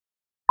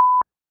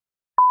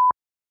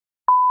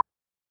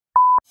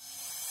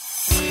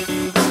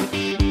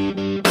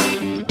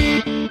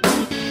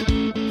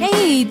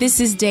Hey,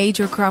 this is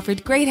Deidre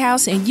Crawford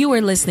Greathouse, and you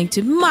are listening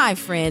to my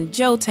friend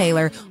Joe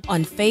Taylor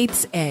on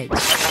Faith's Edge.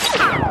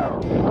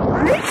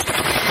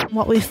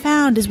 What we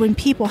found is when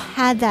people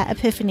had that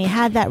epiphany,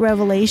 had that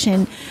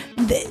revelation,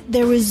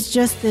 there was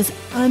just this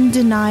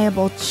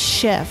undeniable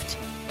shift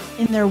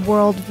in their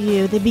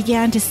worldview. They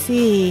began to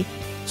see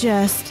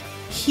just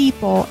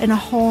people in a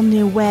whole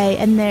new way,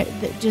 and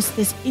just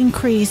this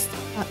increase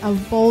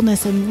of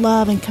boldness and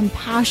love and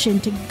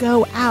compassion to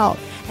go out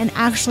and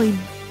actually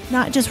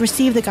not just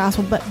receive the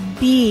gospel, but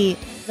be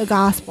the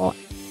gospel.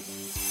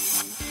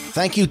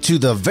 Thank you to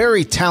the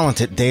very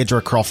talented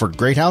Deidre Crawford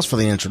Greathouse for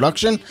the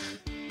introduction.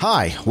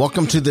 Hi,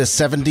 welcome to the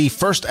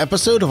 71st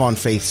episode of On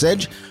Faith's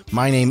Edge.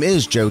 My name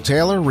is Joe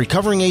Taylor,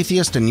 recovering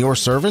atheist and your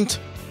servant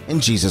in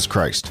Jesus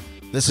Christ.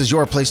 This is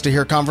your place to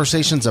hear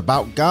conversations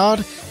about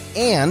God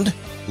and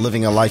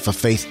living a life of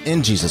faith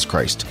in Jesus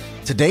Christ.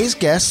 Today's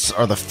guests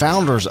are the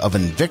founders of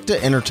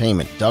Invicta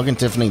Entertainment, Doug and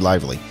Tiffany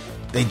Lively.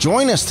 They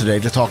join us today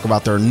to talk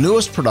about their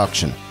newest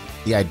production,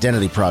 The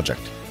Identity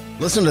Project.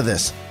 Listen to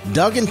this.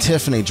 Doug and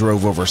Tiffany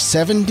drove over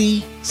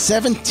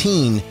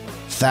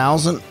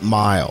 17,000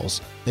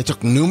 miles. They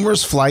took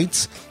numerous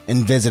flights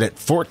and visited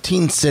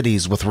 14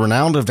 cities with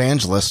renowned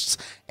evangelists,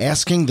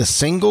 asking the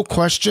single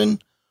question,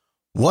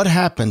 what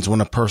happens when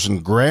a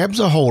person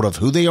grabs a hold of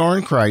who they are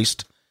in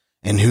Christ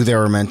and who they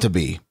are meant to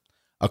be?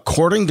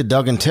 According to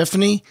Doug and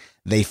Tiffany,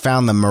 they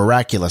found the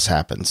miraculous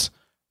happens.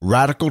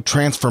 Radical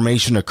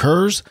transformation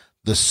occurs,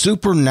 the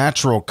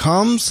supernatural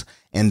comes,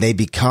 and they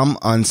become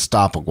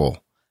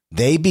unstoppable.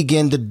 They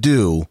begin to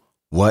do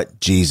what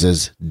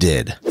Jesus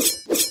did.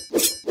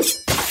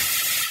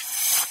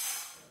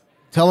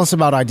 Tell us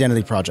about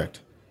Identity Project.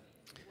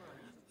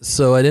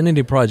 So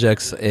Identity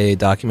Project's a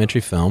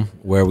documentary film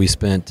where we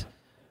spent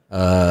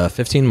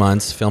 15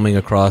 months filming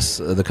across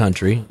the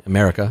country,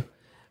 America,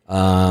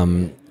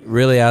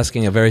 really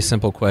asking a very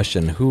simple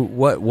question.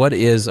 What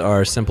is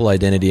our simple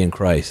identity in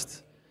Christ?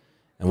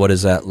 And what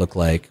does that look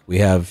like? We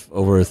have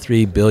over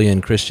 3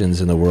 billion Christians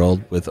in the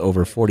world with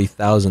over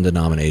 40,000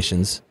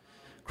 denominations,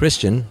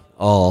 Christian,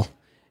 all,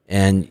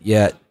 and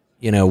yet,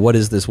 what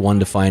is this one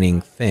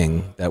defining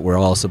thing that we're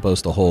all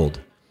supposed to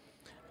hold?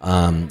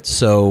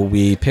 So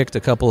we picked a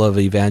couple of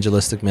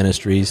evangelistic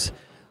ministries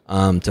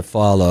to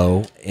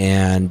follow,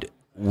 and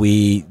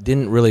we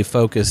didn't really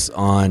focus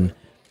on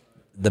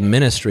the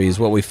ministries.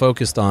 What we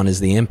focused on is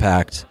the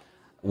impact,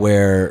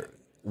 where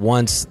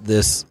once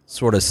this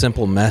sort of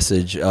simple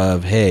message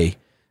of, hey,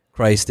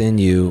 Christ in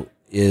you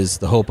is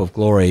the hope of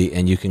glory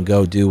and you can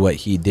go do what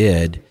he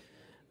did,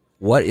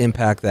 what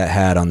impact that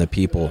had on the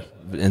people.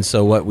 And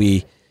so what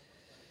we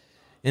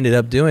ended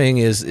up doing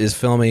is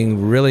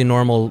filming really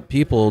normal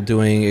people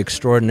doing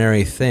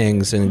extraordinary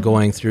things and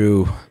going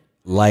through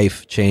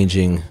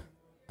life-changing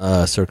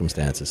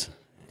circumstances.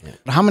 Yeah.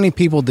 How many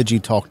people did you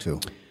talk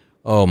to?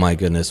 Oh, my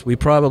goodness. We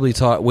probably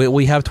talked...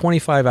 We have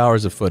 25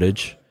 hours of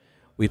footage.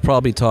 We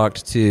probably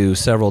talked to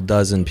several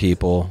dozen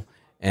people,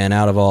 and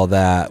out of all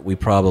that, we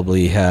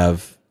probably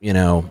have,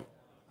 a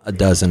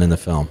dozen in the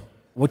film.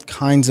 What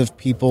kinds of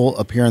people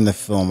appear in the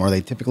film? Are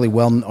they typically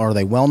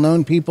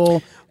well-known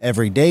people,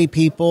 everyday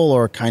people,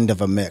 or kind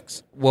of a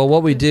mix? Well,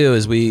 what we do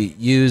is we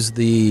use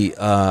the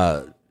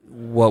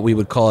what we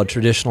would call a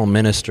traditional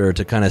minister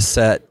to kind of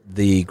set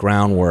the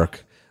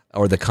groundwork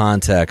or the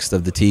context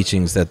of the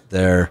teachings that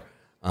they're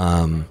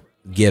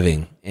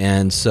giving.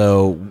 And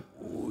so,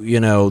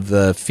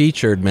 the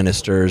featured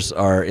ministers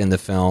are in the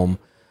film.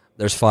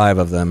 There's 5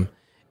 of them.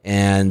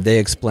 And they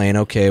explain,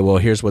 okay, well,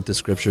 here's what the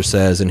scripture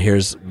says, and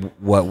here's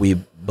what we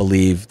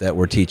believe that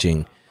we're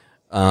teaching.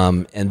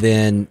 And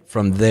then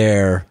from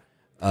there...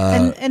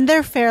 And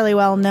they're fairly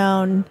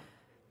well-known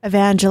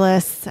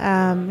evangelists,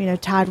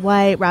 Todd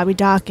White, Robbie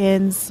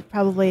Dawkins,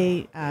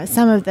 probably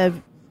some of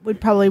them would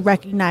probably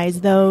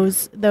recognize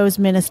those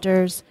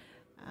ministers.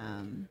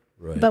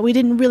 Right. But we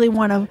didn't really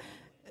want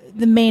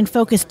the main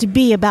focus to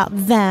be about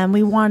them.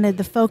 We wanted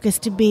the focus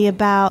to be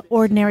about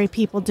ordinary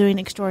people doing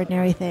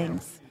extraordinary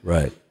things.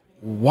 Right.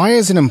 Why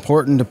is it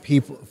important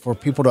for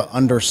people to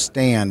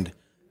understand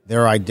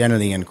their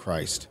identity in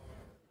Christ?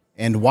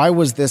 And why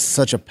was this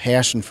such a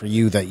passion for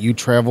you that you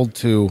traveled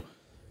to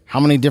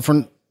how many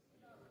different...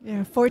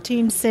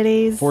 14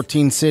 cities.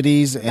 14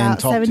 cities and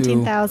talked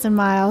 17,000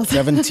 miles.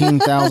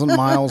 17,000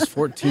 miles,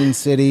 14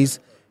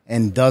 cities,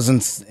 and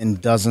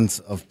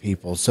dozens of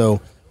people. So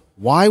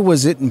why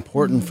was it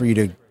important for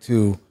you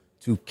to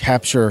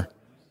capture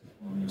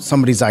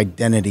somebody's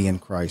identity in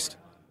Christ?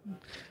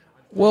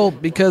 Well,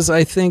 because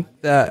I think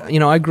that,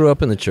 I grew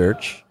up in the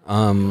church.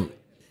 I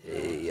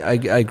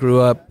grew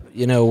up,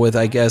 with,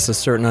 I guess, a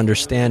certain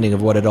understanding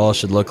of what it all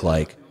should look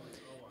like.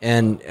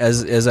 And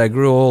as I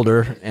grew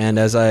older and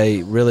as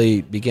I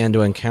really began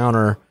to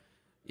encounter,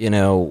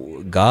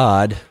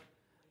 God,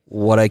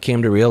 what I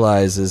came to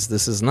realize is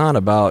this is not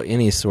about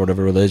any sort of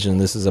a religion.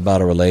 This is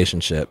about a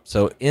relationship.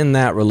 So in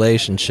that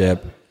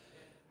relationship,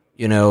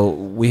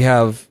 we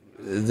have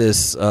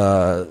this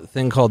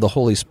thing called the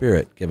Holy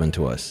Spirit given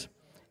to us.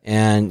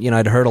 And,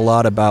 I'd heard a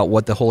lot about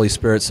what the Holy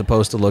Spirit's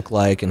supposed to look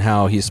like and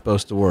how he's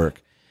supposed to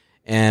work.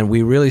 And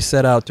we really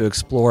set out to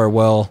explore,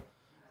 well,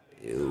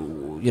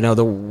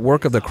 the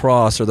work of the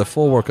cross, or the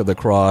full work of the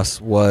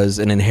cross, was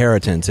an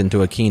inheritance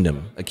into a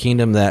kingdom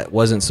that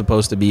wasn't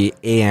supposed to be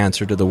a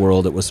answer to the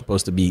world. It was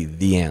supposed to be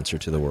the answer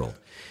to the world.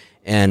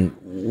 And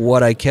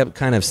what I kept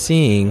kind of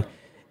seeing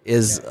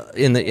is,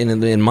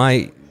 in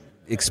my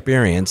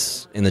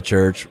experience in the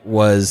church,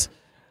 was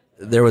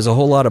there was a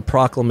whole lot of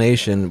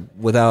proclamation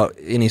without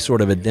any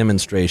sort of a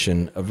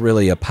demonstration of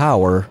really a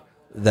power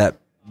that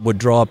would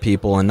draw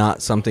people, and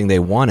not something they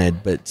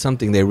wanted, but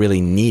something they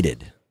really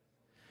needed.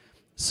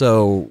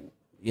 So,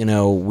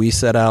 we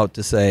set out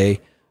to say,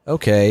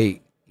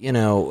 okay,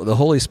 the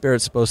Holy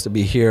Spirit's supposed to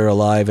be here,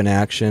 alive in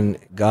action.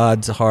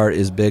 God's heart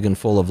is big and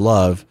full of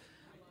love,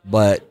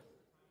 but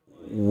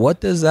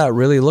what does that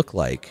really look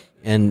like?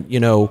 And,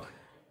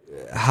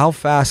 how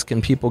fast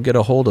can people get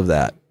a hold of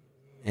that?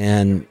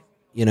 And,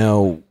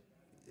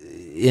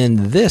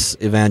 in this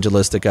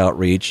evangelistic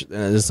outreach,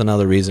 this is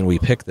another reason we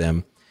picked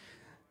them,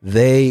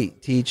 they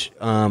teach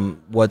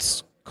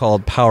what's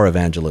called power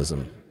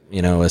evangelism,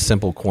 a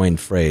simple coined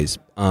phrase.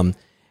 And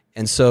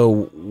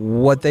so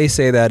what they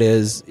say that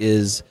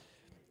is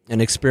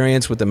an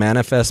experience with the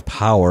manifest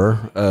power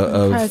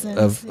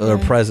of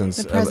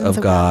presence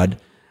of God,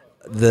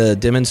 the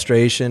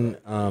demonstration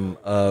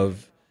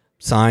of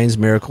signs,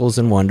 miracles,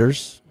 and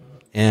wonders,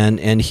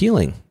 and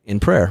healing in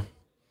prayer.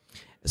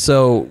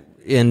 So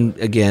in,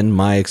 again,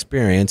 my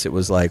experience, it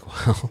was like,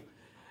 well,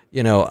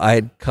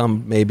 I'd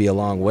come maybe a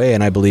long way,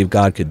 and I believe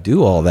God could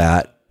do all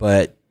that,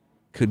 but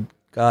could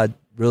God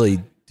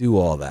really do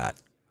all that?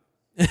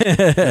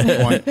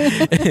 Good point.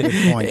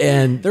 Good point.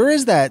 And there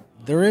is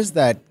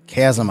that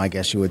chasm, I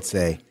guess you would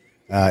say,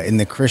 in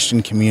the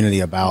Christian community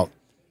about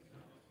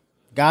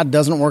God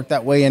doesn't work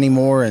that way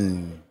anymore,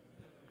 and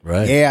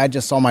right. Yeah, I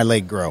just saw my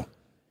leg grow.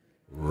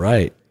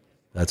 Right.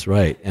 That's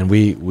right. And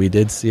we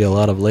did see a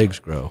lot of legs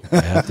grow. I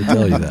have to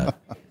tell you that.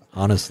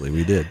 Honestly,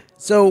 we did.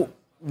 So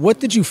what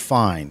did you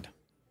find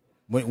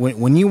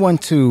when you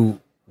went to,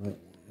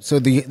 so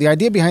the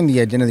idea behind the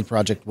Identity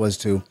Project was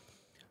to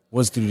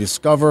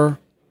discover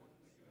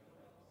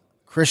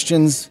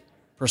Christians'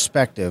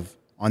 perspective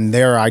on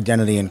their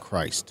identity in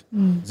Christ.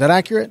 Is that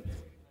accurate?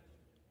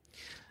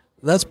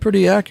 That's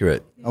pretty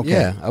accurate. Okay.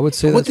 Yeah, I would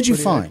say What that's did you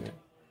pretty find? accurate.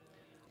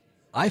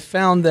 I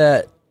found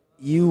that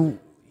you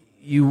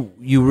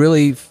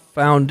really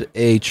found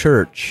a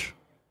church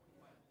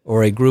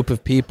or a group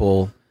of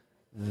people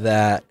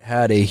that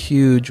had a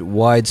huge,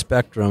 wide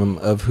spectrum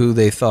of who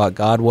they thought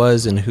God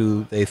was and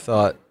who they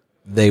thought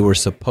they were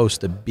supposed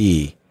to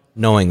be,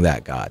 knowing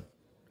that God.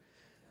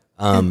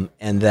 And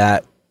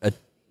that a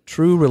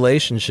true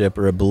relationship,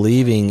 or a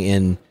believing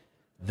in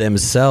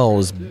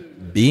themselves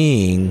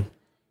being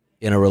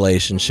in a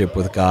relationship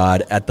with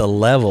God at the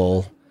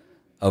level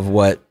of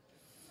what,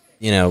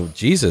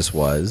 Jesus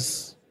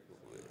wasn't,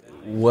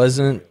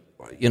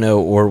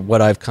 or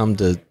what I've come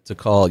to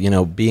call,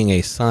 being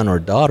a son or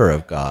daughter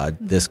of God,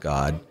 this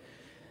God.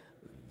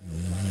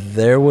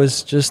 There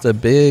was just a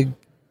big,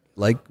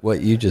 like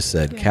what you just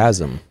said,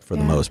 chasm for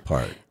the most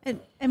part.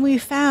 And we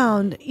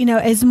found,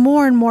 as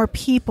more and more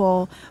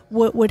people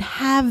would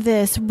have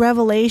this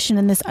revelation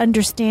and this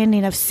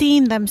understanding of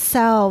seeing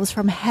themselves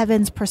from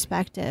heaven's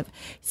perspective,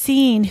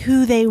 seeing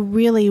who they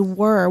really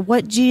were,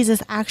 what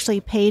Jesus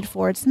actually paid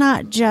for. It's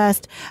not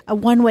just a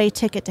one-way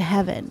ticket to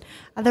heaven.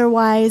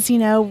 Otherwise,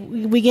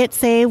 we get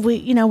saved,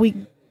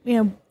 we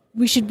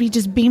should be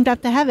just beamed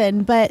up to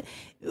heaven. But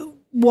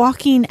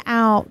walking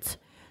out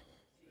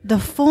the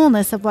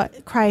fullness of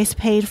what Christ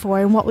paid for.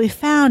 And what we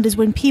found is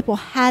when people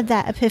had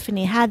that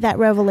epiphany, had that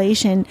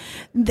revelation,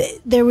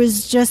 there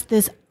was just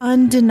this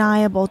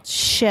undeniable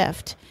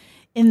shift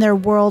in their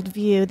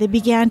worldview. They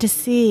began to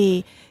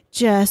see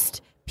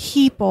just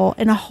people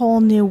in a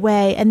whole new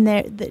way,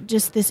 and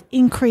just this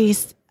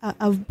increase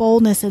of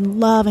boldness and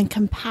love and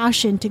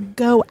compassion to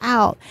go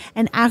out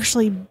and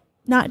actually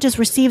not just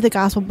receive the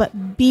gospel,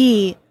 but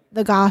be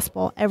the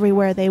gospel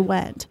everywhere they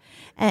went.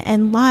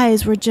 And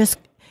lives were just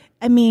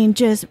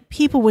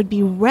people would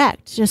be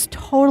wrecked, just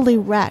totally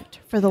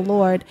wrecked for the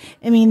Lord.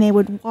 They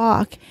would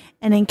walk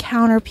and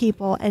encounter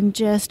people and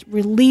just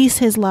release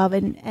His love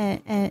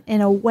in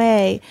a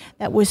way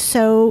that was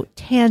so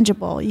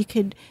tangible. You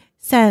could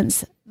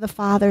sense the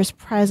Father's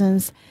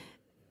presence,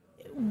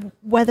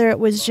 whether it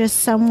was just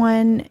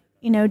someone,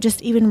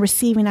 just even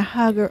receiving a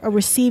hug or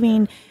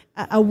receiving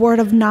a word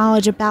of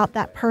knowledge about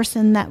that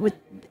person that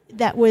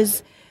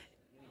was,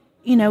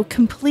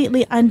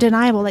 completely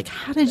undeniable. Like,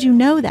 how did you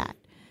know that?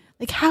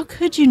 Like, how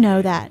could you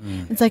know that?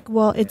 It's like,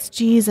 well, it's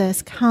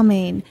Jesus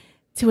coming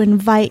to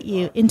invite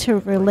you into a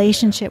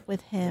relationship with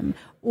Him,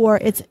 or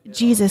it's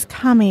Jesus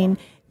coming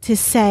to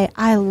say,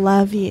 I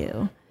love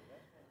you,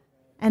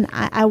 and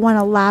I want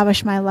to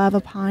lavish my love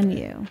upon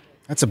you.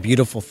 That's a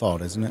beautiful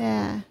thought, isn't it?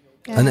 Yeah.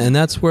 And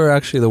that's where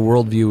actually the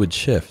worldview would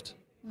shift.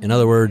 In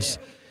other words,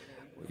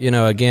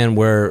 again,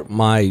 where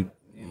my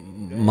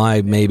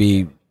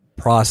maybe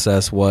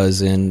process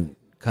was in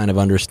kind of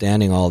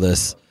understanding all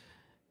this,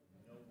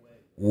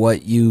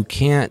 what you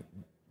can't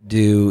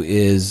do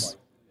is,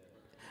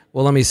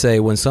 Well, let me say,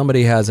 when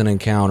somebody has an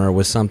encounter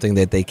with something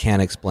that they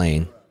can't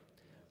explain,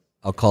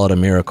 I'll call it a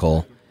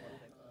miracle.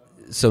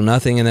 So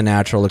nothing in the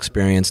natural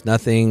experience,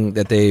 nothing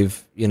that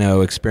they've,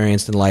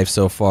 experienced in life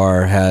so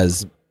far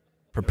has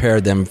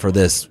prepared them for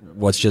this,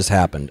 what's just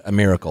happened, a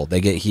miracle. They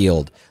get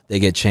healed, they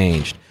get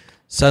changed.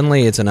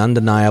 Suddenly it's an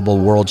undeniable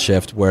world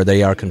shift where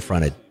they are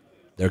confronted.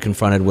 They're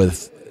confronted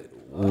with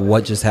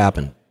what just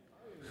happened.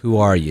 Who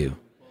are you?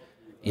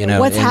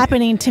 What's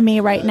happening to me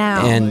right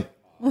now? And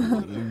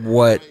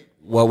what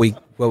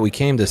we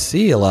came to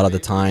see a lot of the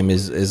time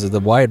is a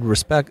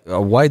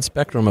wide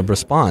spectrum of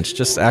response,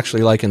 just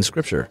actually like in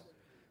Scripture.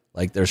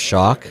 Like there's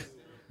shock,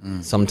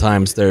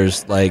 sometimes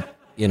there's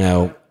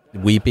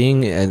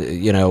weeping,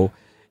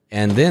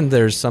 and then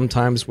there's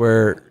sometimes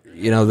where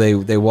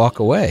they walk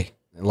away,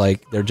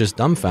 like they're just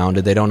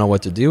dumbfounded, they don't know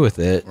what to do with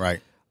it.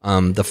 Right.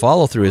 The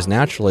follow through is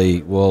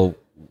naturally,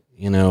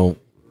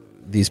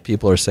 these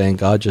people are saying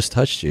God just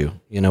touched you.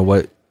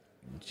 What?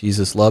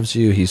 Jesus loves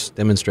you. He's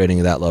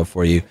demonstrating that love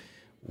for you.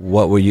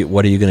 What are you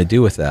going to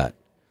do with that?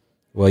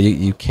 Well,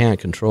 you can't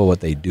control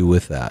what they do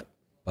with that,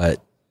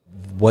 but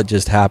what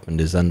just happened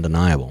is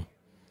undeniable.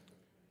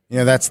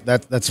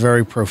 That's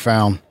very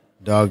profound,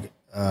 Doug.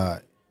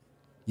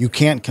 You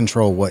can't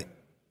control what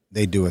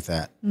they do with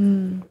that.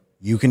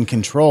 You can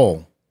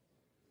control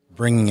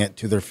bringing it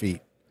to their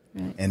feet,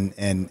 right,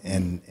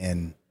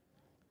 and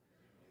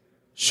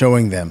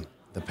showing them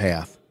the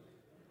path.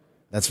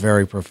 That's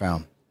very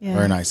profound. Yeah.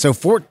 Very nice. So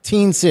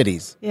 14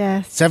 cities.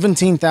 Yes.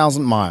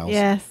 17,000 miles.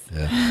 Yes.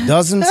 Yeah.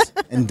 Dozens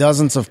and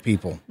dozens of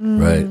people.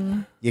 Right.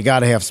 You got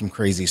to have some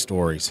crazy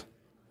stories.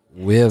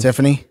 We have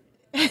Tiffany?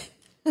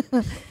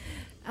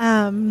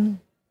 I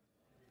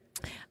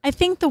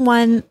think the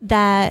one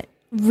that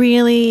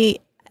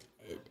really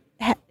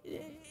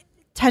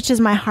touches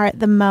my heart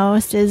the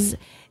most is,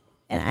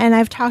 and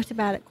I've talked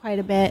about it quite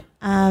a bit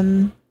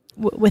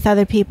with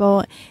other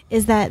people,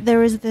 is that there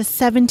was this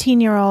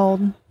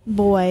 17-year-old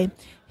boy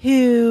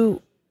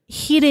who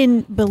he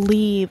didn't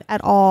believe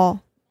at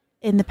all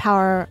in the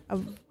power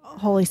of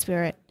Holy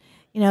Spirit.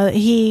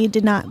 He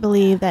did not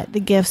believe that the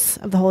gifts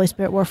of the Holy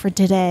Spirit were for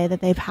today,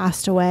 that they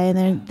passed away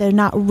and they're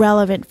not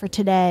relevant for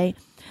today.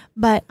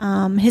 But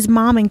his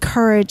mom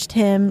encouraged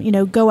him,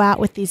 go out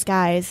with these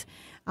guys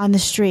on the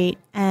street.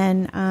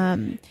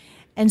 And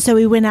so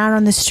we went out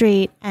on the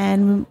street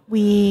and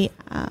we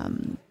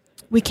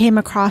came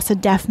across a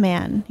deaf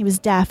man. He was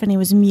deaf and he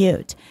was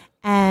mute.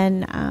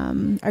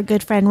 And our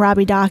good friend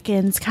Robbie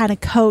Dawkins kind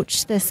of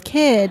coached this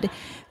kid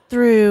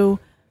through,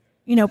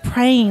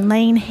 praying,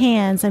 laying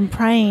hands and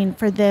praying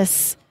for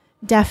this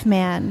deaf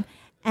man.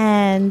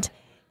 And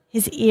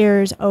his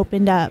ears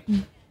opened up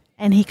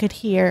and he could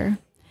hear.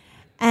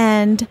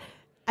 And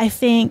I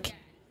think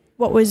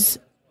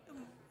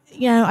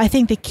I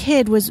think the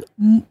kid was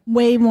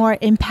way more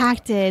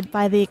impacted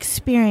by the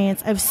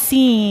experience of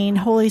seeing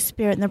Holy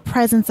Spirit and the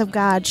presence of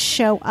God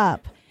show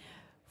up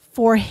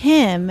for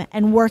him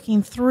and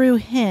working through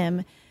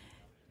him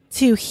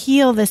to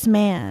heal this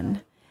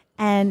man.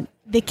 And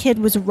the kid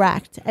was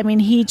wrecked. I mean,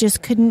 he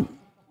just couldn't,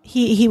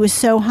 he was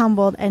so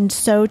humbled and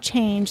so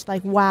changed,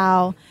 like,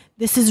 wow,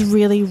 this is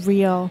really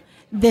real.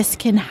 This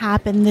can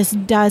happen. This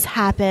does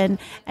happen.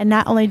 And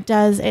not only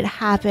does it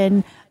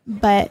happen,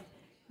 but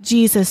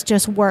Jesus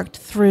just worked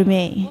through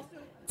me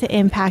to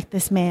impact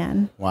this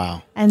man.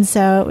 Wow. And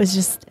so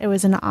it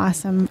was an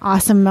awesome,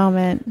 awesome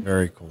moment.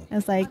 Very cool.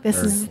 It's like,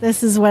 this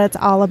is what it's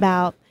all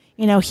about.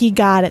 He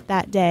got it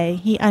that day.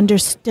 He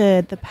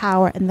understood the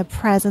power and the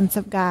presence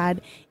of God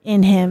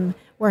in him,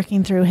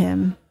 working through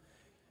him.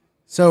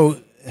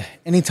 So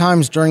any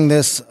times during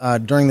this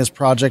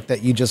project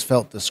that you just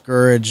felt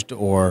discouraged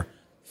or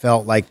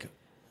felt like,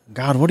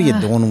 God, what are you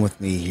doing with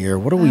me here?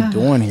 What are we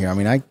doing here? I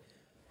mean, I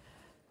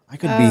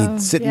could be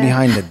sitting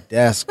behind a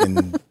desk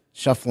and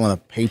shuffling a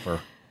paper.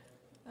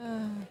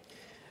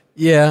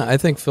 Yeah, I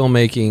think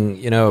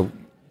filmmaking,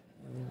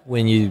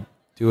 when you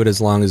do it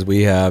as long as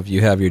we have, you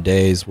have your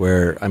days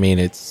where, I mean,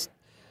 it's,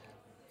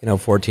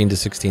 14 to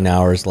 16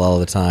 hours a lot of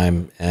the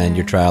time, and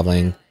you're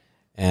traveling.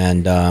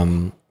 And,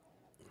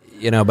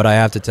 but I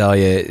have to tell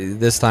you,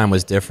 this time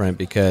was different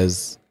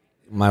because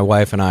my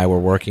wife and I were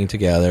working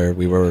together.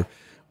 We were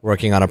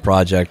working on a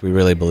project we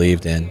really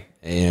believed in,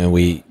 and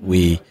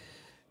we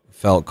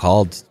felt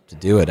called to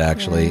do it,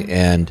 actually.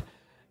 Yeah. And,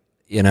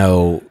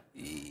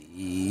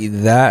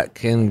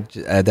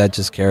 that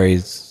just carried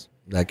us,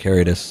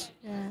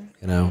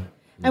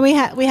 And we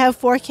have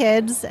 4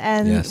 kids,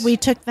 and we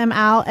took them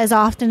out as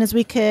often as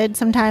we could.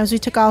 Sometimes we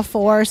took all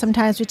 4,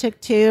 sometimes we took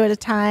 2 at a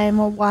time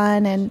or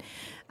 1. And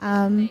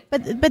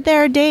but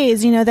there are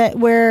days, that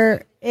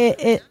where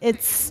it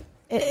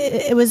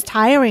was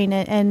tiring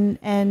and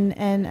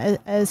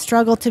a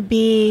struggle to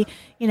be,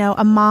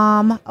 a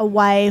mom, a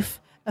wife,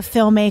 a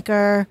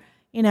filmmaker,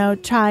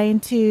 trying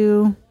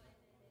to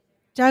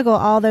juggle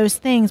all those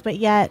things, but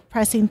yet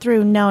pressing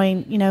through,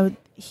 knowing,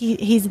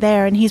 He's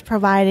there and he's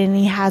provided and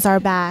he has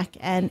our back,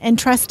 and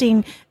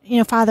trusting,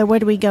 Father, where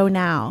do we go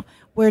now?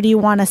 Where do you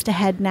want us to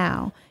head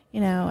now?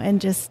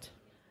 And just.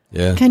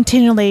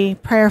 continually,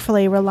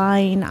 prayerfully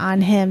relying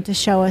on Him to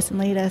show us and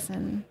lead us.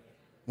 And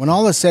when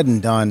all is said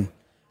and done,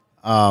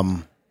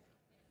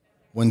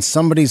 when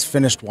somebody's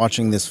finished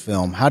watching this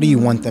film, how do you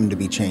want them to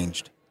be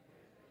changed?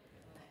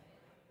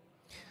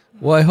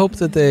 Well, I hope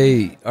that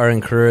they are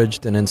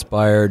encouraged and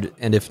inspired,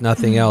 and if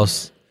nothing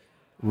else,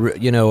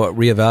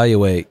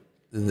 reevaluate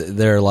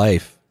their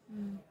life,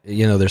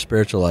 their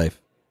spiritual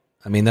life.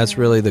 I mean, that's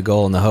really the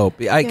goal and the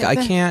hope. I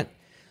can't,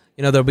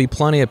 there'll be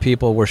plenty of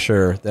people, we're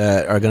sure,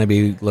 that are going to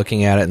be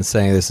looking at it and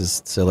saying, this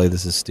is silly,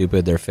 this is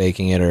stupid, they're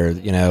faking it, or,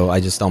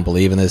 I just don't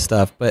believe in this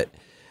stuff. But,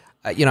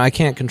 I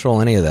can't control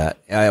any of that.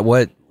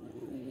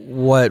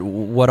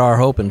 What our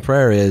hope and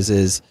prayer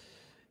is,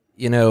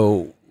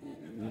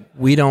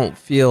 we don't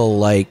feel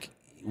like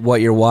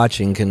what you're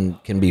watching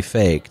can be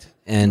faked,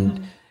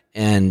 and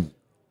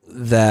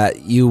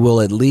that you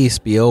will at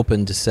least be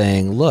open to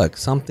saying, look,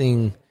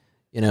 something,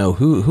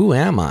 who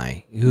am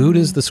I? Who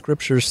does the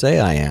Scripture say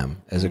I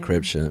am as a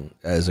Christian?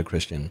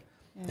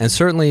 And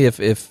certainly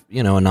if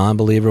a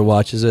non-believer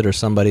watches it, or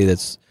somebody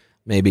that's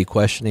maybe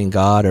questioning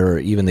God or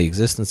even the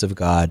existence of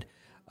God,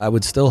 I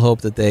would still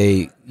hope that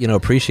they,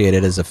 appreciate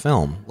it as a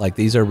film. Like,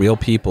 these are real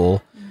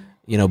people,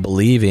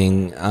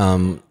 believing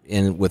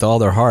in with all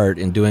their heart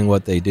in doing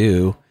what they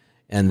do,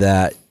 and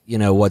that,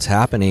 what's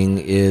happening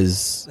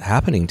is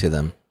happening to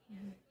them.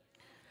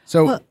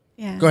 So,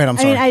 go ahead, I'm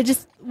sorry. I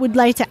just would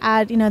like to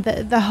add,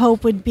 the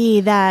hope would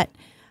be that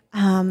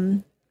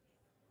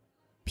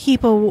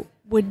people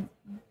would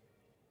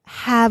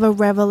have a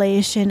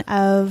revelation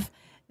of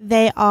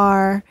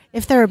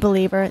if they're a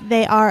believer,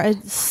 they are a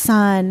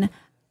son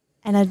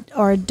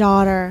or a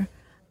daughter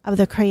of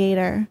the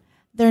Creator.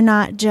 They're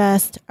not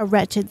just a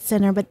wretched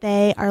sinner, but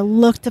they are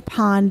looked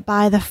upon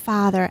by the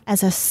Father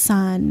as a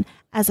son,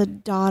 as a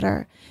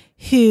daughter,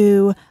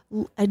 who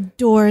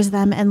adores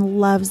them and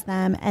loves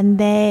them. And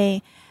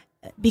they,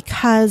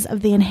 because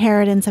of the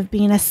inheritance of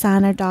being a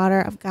son or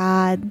daughter of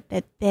God,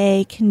 that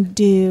they can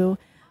do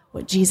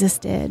what Jesus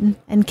did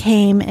and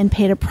came and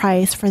paid a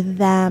price for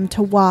them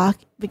to walk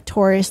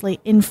victoriously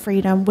in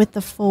freedom with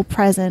the full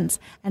presence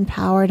and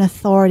power and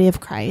authority of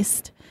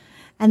Christ.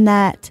 And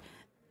that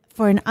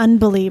for an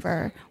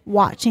unbeliever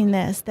watching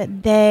this,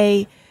 that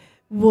they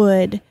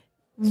would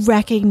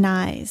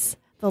recognize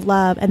the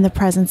love and the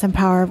presence and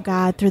power of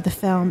God through the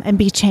film and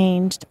be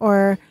changed,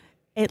 or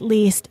at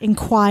least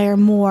inquire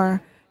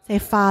more. Say,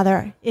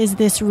 Father, is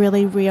this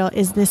really real?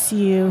 Is this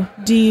you?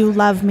 Do you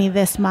love me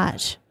this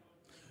much?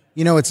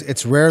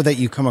 It's rare that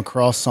you come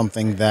across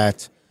something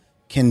that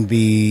can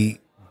be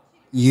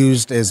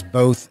used as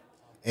both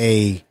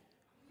a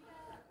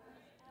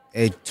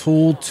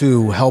tool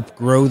to help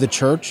grow the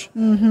church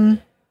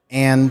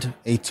and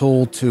a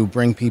tool to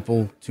bring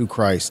people to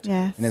Christ.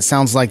 Yes. And it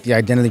sounds like the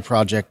Identity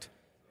Project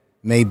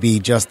may be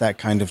just that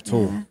kind of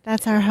tool. Yeah,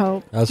 that's our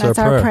hope. That's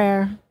our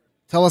prayer.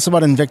 Tell us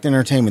about Invicta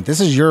Entertainment.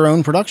 This is your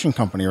own production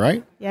company,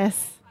 right?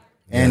 Yes.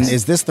 And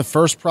is this the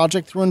first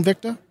project through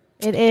Invicta?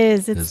 It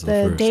is. It's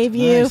the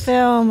debut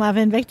film of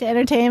Invicta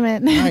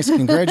Entertainment. Nice.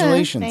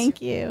 Congratulations. Thank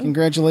you.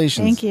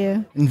 Congratulations. Thank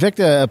you.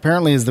 Invicta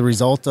apparently is the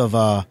result of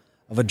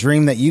a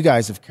dream that you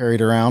guys have carried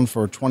around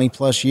for 20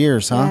 plus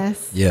years, huh?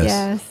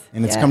 Yes.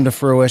 And it's come to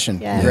fruition.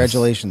 Yes.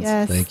 Congratulations.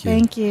 Yes.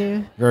 Thank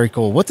you. Very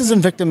cool. What does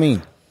Invicta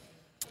mean?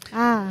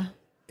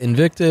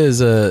 Invicta is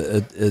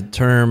a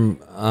term,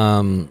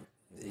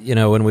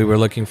 when we were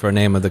looking for a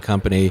name of the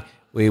company,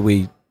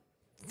 we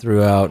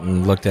threw out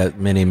and looked at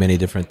many, many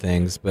different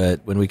things.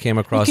 But when we came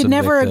across we could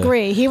never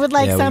agree. He would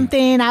like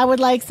something, I would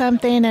like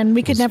something, and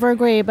we could never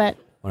agree. But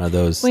one of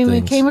those when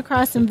things. we came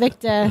across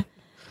Invicta,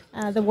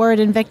 the word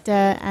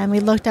Invicta, and we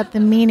looked up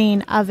the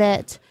meaning of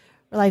it,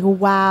 we're like,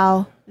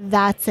 wow,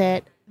 that's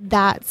it.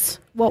 That's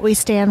what we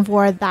stand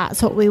for.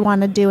 That's what we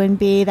want to do and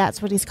be. That's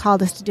what He's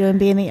called us to do and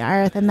be in the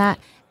earth. And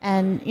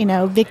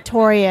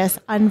victorious,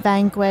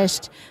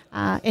 unvanquished,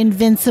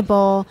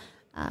 invincible,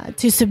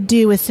 to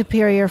subdue with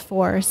superior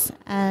force.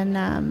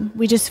 And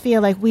we just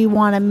feel like we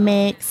want to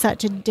make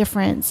such a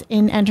difference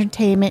in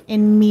entertainment,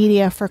 in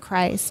media for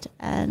Christ,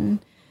 and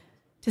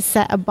to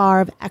set a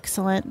bar of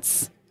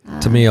excellence.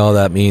 To me, all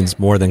that means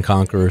more than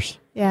conquerors.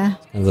 Yeah.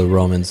 And the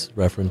Romans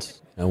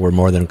reference. We're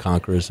more than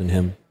conquerors in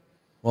Him.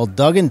 Well,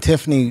 Doug and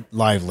Tiffany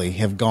Lively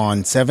have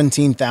gone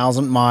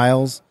 17,000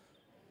 miles,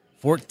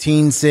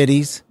 14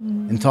 cities,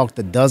 and talked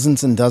to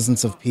dozens and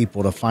dozens of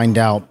people to find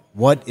out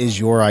what is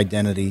your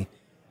identity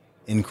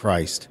in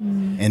Christ.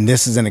 And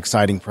this is an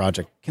exciting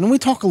project. Can we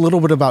talk a little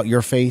bit about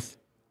your faith?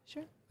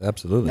 Sure.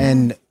 Absolutely.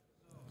 And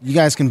you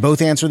guys can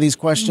both answer these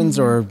questions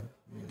or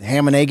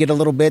ham and egg it a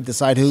little bit,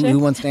 decide who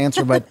wants to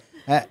answer. But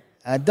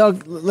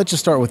Doug, let's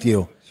just start with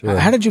you. Sure.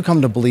 How did you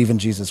come to believe in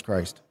Jesus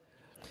Christ?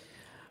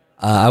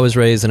 I was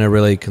raised in a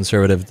really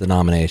conservative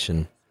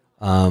denomination.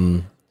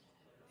 What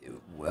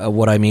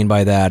I mean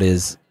by that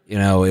is,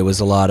 it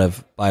was a lot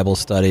of Bible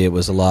study. It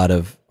was a lot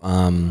of,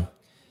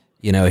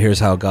 here's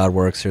how God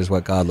works. Here's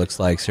what God looks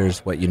like.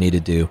 Here's what you need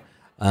to do.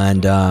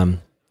 And,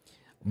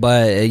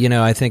 but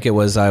I think I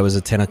was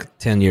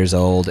 10 years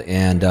old,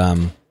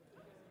 and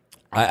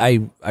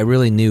I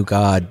really knew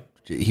God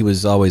he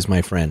was always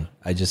my friend.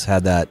 I just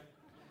had that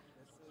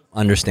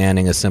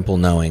understanding, a simple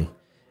knowing.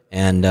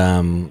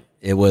 And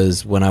it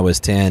was when I was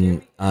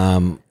 10,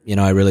 I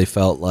really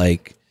felt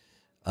like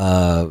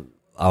I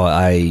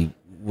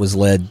was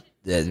led.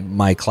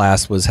 My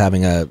class was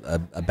having a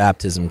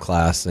baptism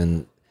class,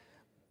 and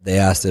they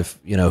asked if,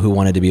 who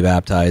wanted to be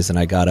baptized, and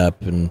I got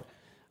up, and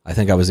I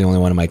think I was the only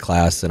one in my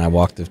class, and I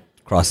walked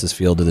across this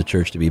field to the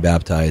church to be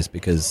baptized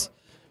because,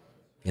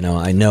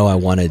 I know I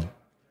wanted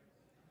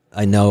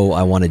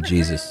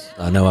Jesus.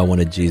 I know I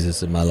wanted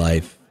Jesus in my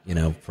life,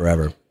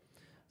 forever.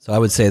 So I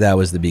would say that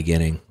was the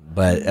beginning.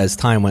 But as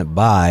time went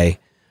by,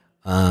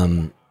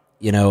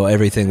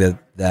 everything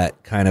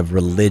that kind of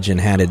religion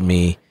handed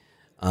me,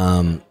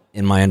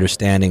 in my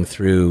understanding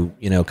through,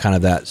 kind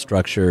of that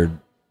structured,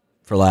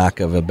 for lack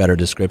of a better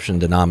description,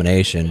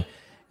 denomination,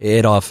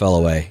 it all fell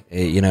away.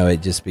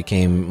 It just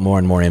became more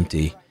and more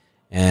empty.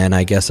 And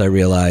I guess I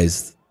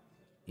realized,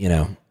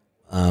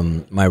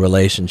 my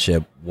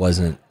relationship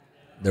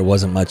there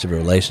wasn't much of a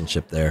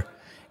relationship there.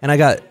 And I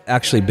got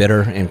actually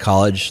bitter in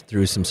college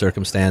through some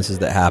circumstances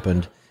that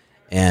happened,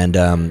 and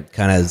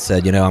kind of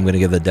said, I'm going to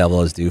give the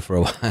devil his due for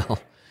a while.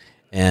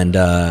 And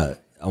I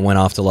went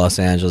off to Los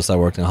Angeles. I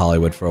worked in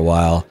Hollywood for a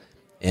while.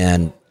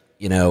 And,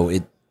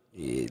 it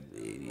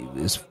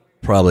was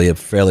probably a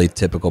fairly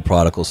typical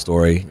prodigal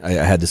story. I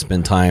had to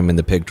spend time in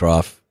the pig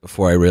trough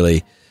before I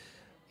really,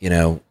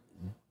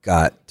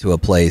 got to a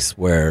place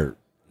where,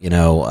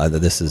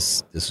 this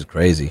is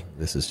crazy.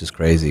 This is just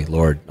crazy.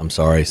 Lord, I'm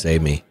sorry.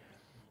 Save me.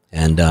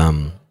 And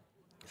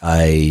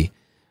I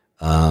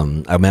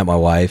met my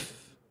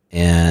wife,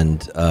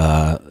 and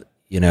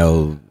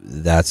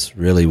that's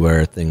really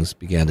where things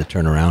began to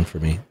turn around for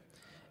me.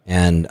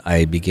 And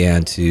I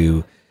began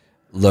to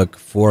look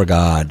for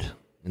God,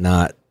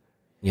 not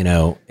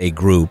a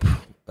group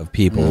of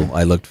people.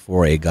 I looked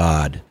for a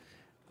God,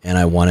 and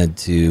I wanted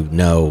to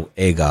know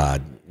a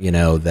God,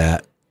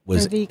 that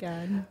was the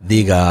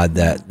God,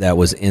 that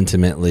was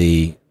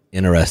intimately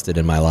interested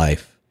in my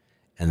life.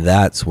 And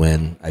that's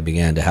when I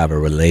began to have a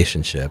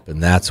relationship.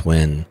 And that's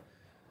when,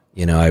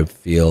 I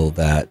feel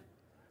that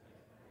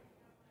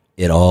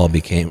it all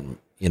became,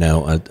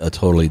 a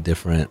totally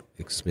different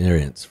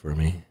experience for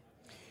me.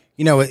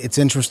 It's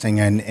interesting.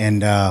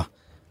 And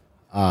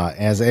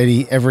as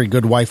every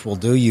good wife will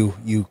do,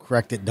 you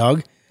corrected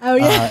Doug. Oh,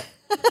 yeah.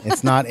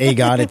 It's not a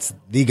God, it's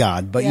the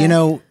God. But,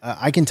 Yeah.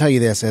 I can tell you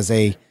this, as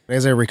a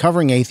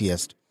recovering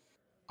atheist,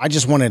 I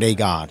just wanted a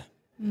God.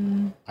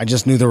 I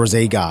just knew there was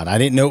a God. I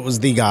didn't know it was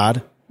the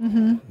God,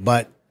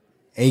 but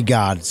a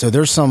God. So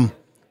there's some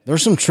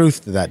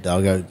truth to that,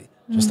 Doug.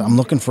 I'm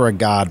looking for a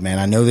God, man.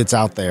 I know that's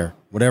out there,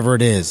 whatever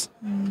it is.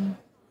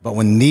 But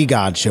when the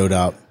God showed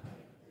up,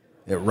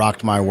 it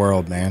rocked my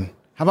world, man.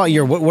 How about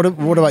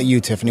what about you,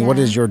 Tiffany? Yeah. What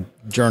is your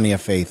journey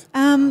of faith?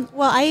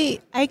 Well,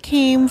 I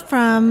came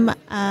from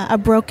a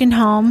broken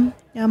home.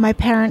 My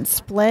parents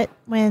split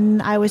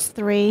when I was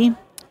 3,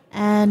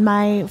 and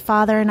my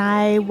father and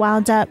I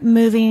wound up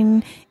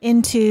moving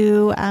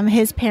into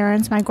his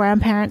parents, my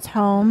grandparents'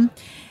 home.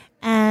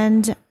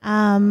 And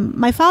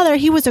my father,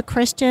 he was a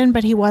Christian,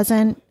 but he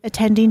wasn't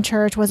attending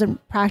church,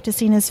 wasn't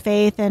practicing his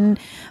faith.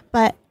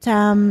 But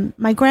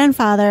my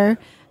grandfather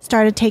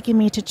started taking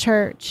me to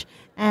church.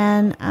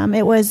 And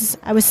I was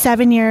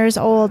 7 years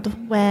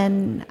old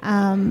when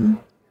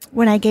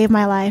I gave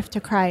my life to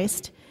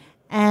Christ.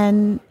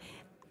 And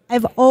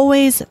I've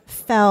always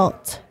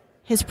felt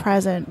his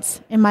presence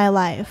in my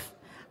life.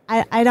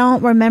 I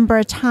don't remember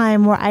a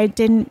time where I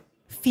didn't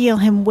feel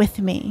him with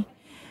me.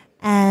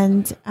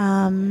 And,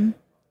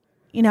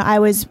 I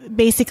was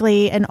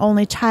basically an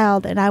only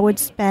child, and I would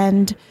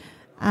spend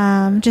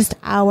just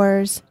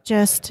hours,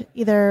 just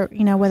either,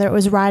 whether it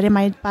was riding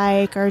my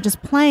bike or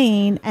just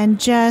playing and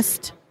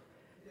just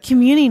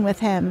communing with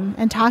him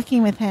and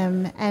talking with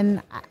him.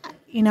 And,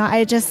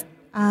 I just,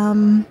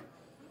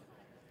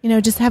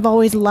 just have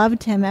always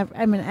loved him.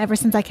 Ever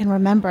since I can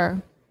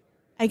remember.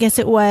 I guess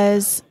it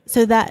was,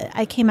 so that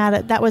I came out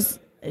of, that was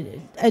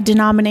a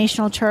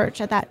denominational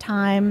church at that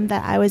time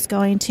that I was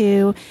going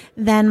to.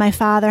 Then my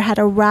father had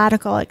a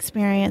radical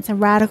experience, a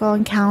radical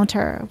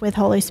encounter with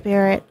Holy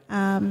Spirit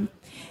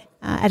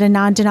at a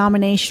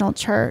non-denominational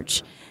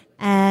church.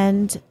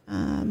 And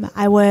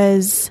I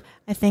was,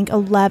 I think,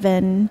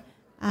 11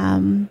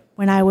 when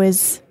I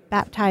was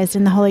baptized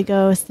in the Holy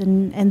Ghost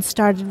and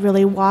started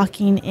really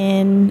walking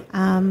in,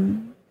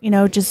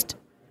 just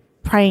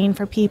praying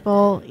for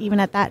people.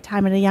 Even at that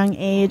time at a young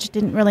age,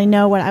 didn't really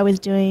know what I was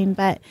doing,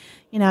 but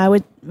I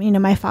would,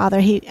 my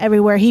father,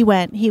 everywhere he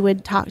went, he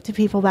would talk to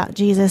people about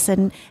Jesus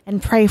and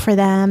pray for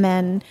them.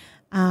 And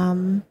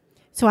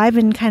so I've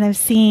been kind of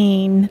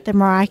seeing the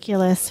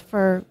miraculous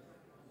for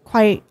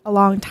quite a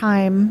long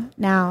time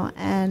now.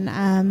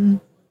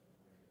 And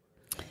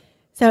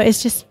so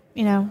it's just,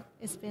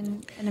 it's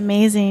been an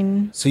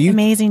amazing,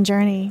 amazing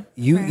journey.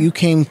 You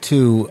came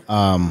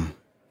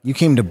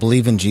to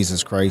believe in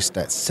Jesus Christ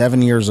at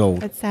 7 years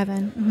old. At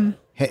 7. Mm-hmm.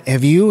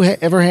 Have you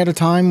ever had a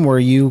time where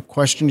you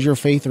questioned your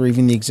faith or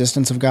even the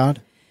existence of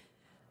God?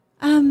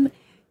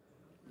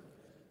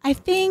 I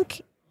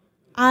think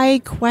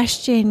I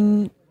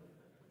question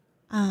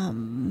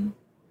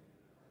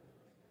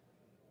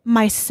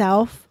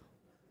myself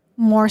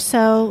more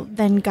so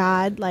than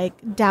God,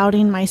 like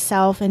doubting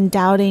myself and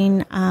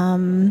doubting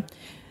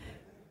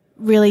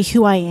really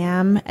who I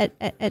am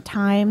at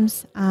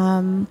times.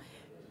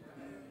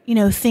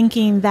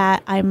 Thinking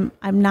that I'm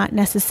not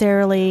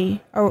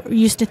necessarily, or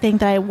used to think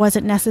that I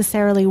wasn't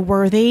necessarily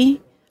worthy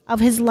of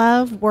His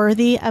love,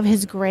 worthy of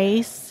His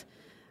grace.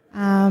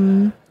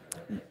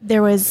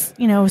 There was,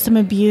 some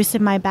abuse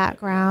in my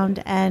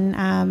background,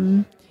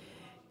 and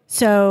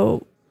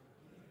so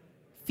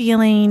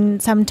feeling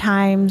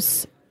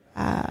sometimes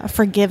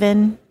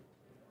forgiven,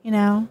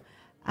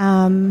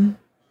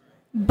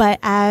 but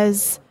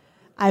as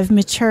I've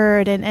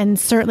matured and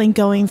certainly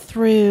going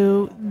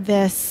through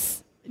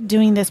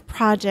doing this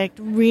project,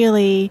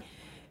 really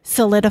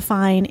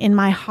solidifying in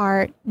my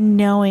heart,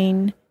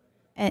 knowing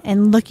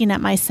and looking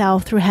at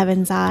myself through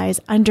heaven's eyes,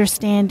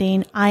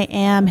 understanding I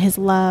am His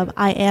love,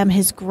 I am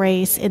His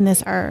grace in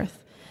this earth.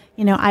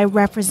 I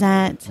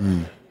represent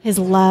His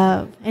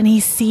love, and He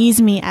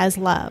sees me as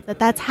love.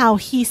 That's how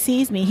He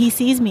sees me. He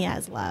sees me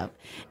as love.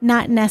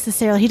 Not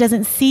necessarily, He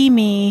doesn't see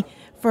me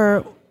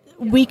for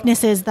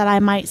weaknesses that I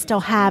might still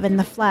have in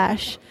the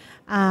flesh.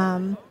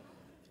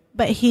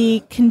 But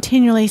He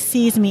continually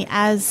sees me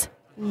as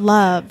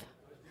love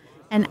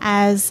and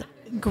as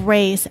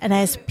grace and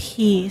as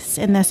peace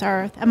in this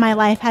earth. And my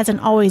life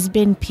hasn't always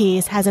been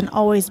peace, hasn't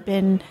always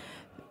been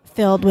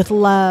filled with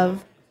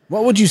love.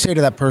 What would you say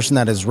to that person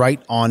that is right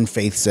on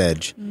faith's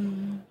edge,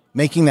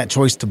 making that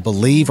choice to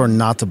believe or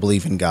not to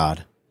believe in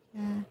God?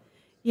 Yeah.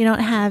 You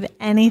don't have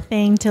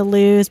anything to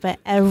lose but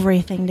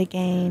everything to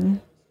gain.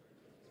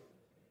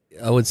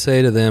 I would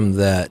say to them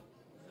that,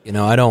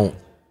 I don't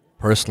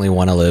personally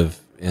want to live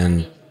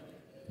in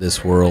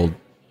this world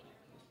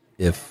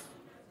if,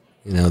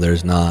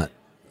 there's not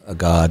a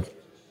God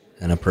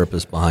and a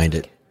purpose behind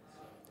it.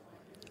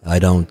 I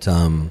don't,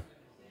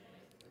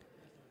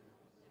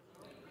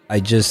 I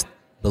just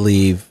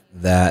believe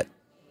that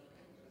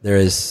there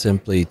is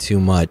simply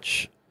too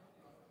much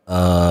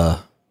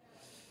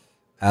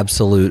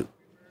absolute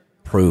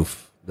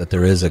proof that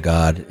there is a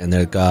God, and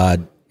that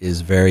God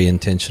is very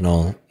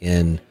intentional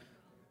in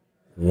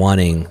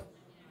wanting,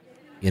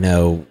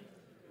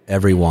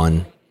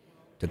 everyone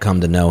to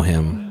come to know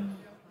Him,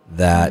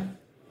 that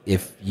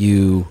if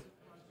you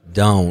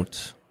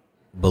don't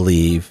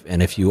believe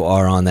and if you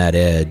are on that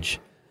edge,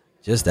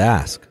 just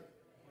ask.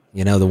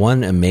 The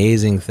one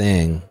amazing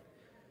thing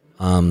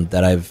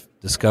that I've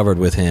discovered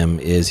with Him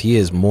is He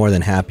is more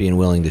than happy and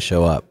willing to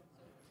show up.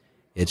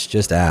 It's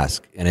just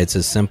ask. And it's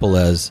as simple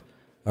as,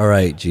 all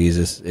right,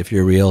 Jesus, if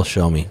you're real,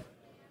 show me.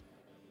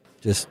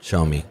 Just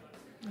show me.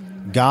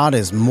 God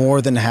is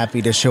more than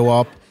happy to show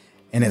up.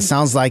 And it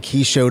sounds like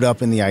He showed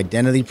up in the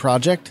Identity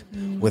Project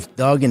with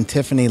Doug and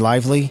Tiffany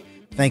Lively.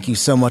 Thank you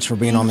so much for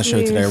being on the show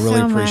today. I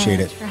really appreciate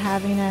it. For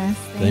having us.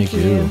 Thank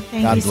you.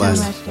 Thank God you bless.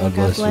 so much. God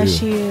God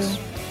bless you. you.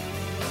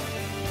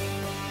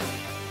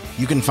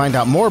 You can find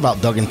out more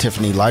about Doug and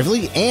Tiffany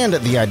Lively and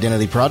the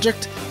Identity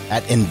Project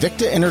at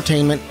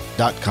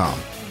invictaentertainment.com.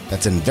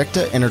 That's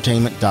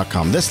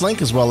invictaentertainment.com. This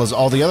link, as well as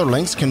all the other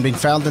links, can be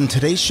found in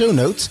today's show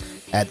notes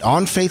at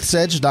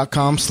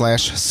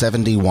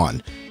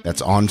onfaithsedge.com/71.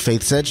 That's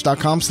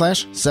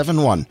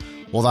onfaithsedge.com/71.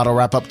 Well, that'll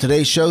wrap up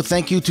today's show.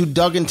 Thank you to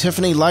Doug and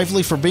Tiffany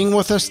Lively for being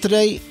with us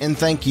today, and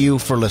thank you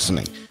for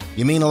listening.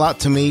 You mean a lot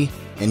to me,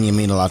 and you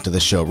mean a lot to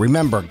the show.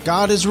 Remember,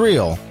 God is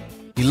real,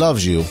 He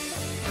loves you,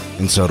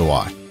 and so do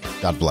I.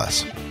 God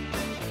bless.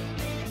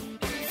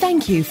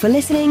 Thank you for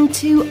listening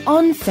to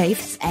On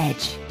Faith's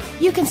Edge.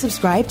 You can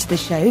subscribe to the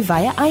show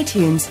via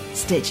iTunes,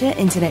 Stitcher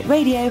Internet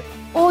Radio,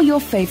 or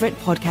your favorite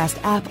podcast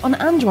app on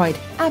Android,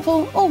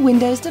 Apple, or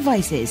Windows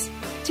devices.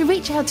 To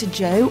reach out to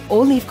Joe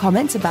or leave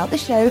comments about the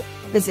show,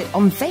 visit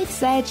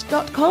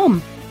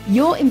onfaithsedge.com.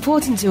 You're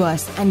important to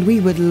us, and we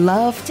would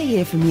love to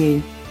hear from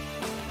you.